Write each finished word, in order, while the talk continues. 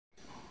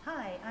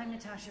I'm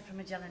Natasha from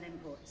Magellan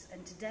Imports,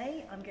 and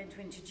today I'm going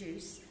to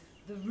introduce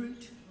the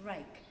Root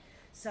Rake.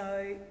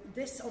 So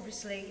this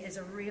obviously is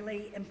a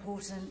really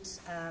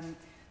important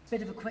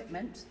bit of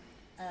equipment,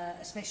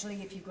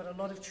 especially if you've got a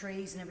lot of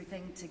trees and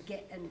everything to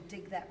get and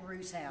dig that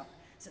root out.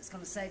 So it's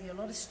going to save you a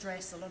lot of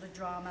stress, a lot of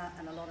drama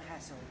and a lot of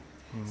hassle.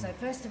 So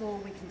first of all,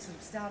 we can sort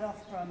of start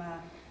off from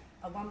a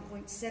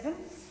 1.7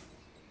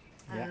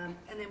 and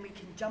then we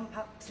can jump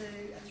up to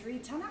a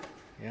 3-tonner.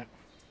 Yeah.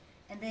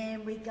 And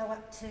then we go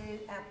up to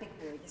our big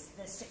boy, this is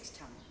the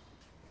 6-ton.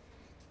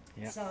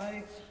 Yeah.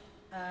 So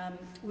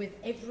with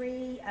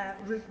every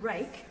root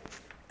rake,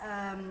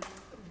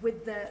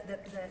 with the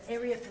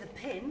area for the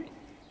pin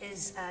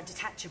is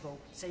detachable.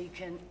 So you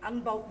can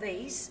unbolt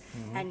these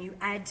and you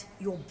add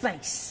your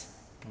base.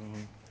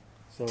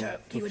 So to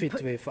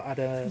fit with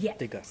other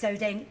diggers. So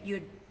then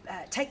you'd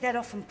take that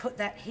off and put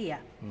that here.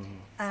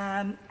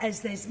 As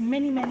there's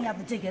many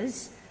other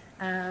diggers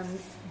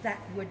that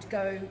would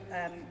go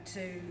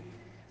to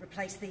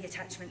replace the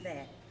attachment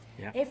there.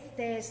 Yeah. If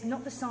there's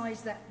not the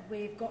size that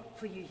we've got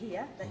for you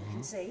here that you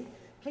can see,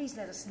 please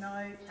let us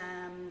know.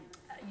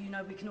 You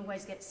know, we can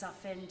always get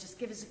stuff in. Just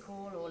give us a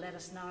call or let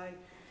us know.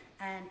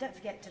 And don't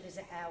forget to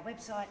visit our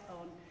website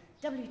on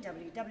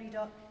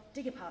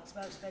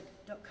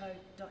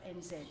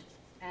www.diggerpartswelshford.co.nz.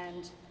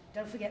 And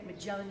don't forget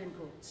Magellan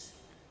Imports.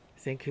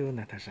 Thank you,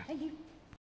 Natasha. Thank you.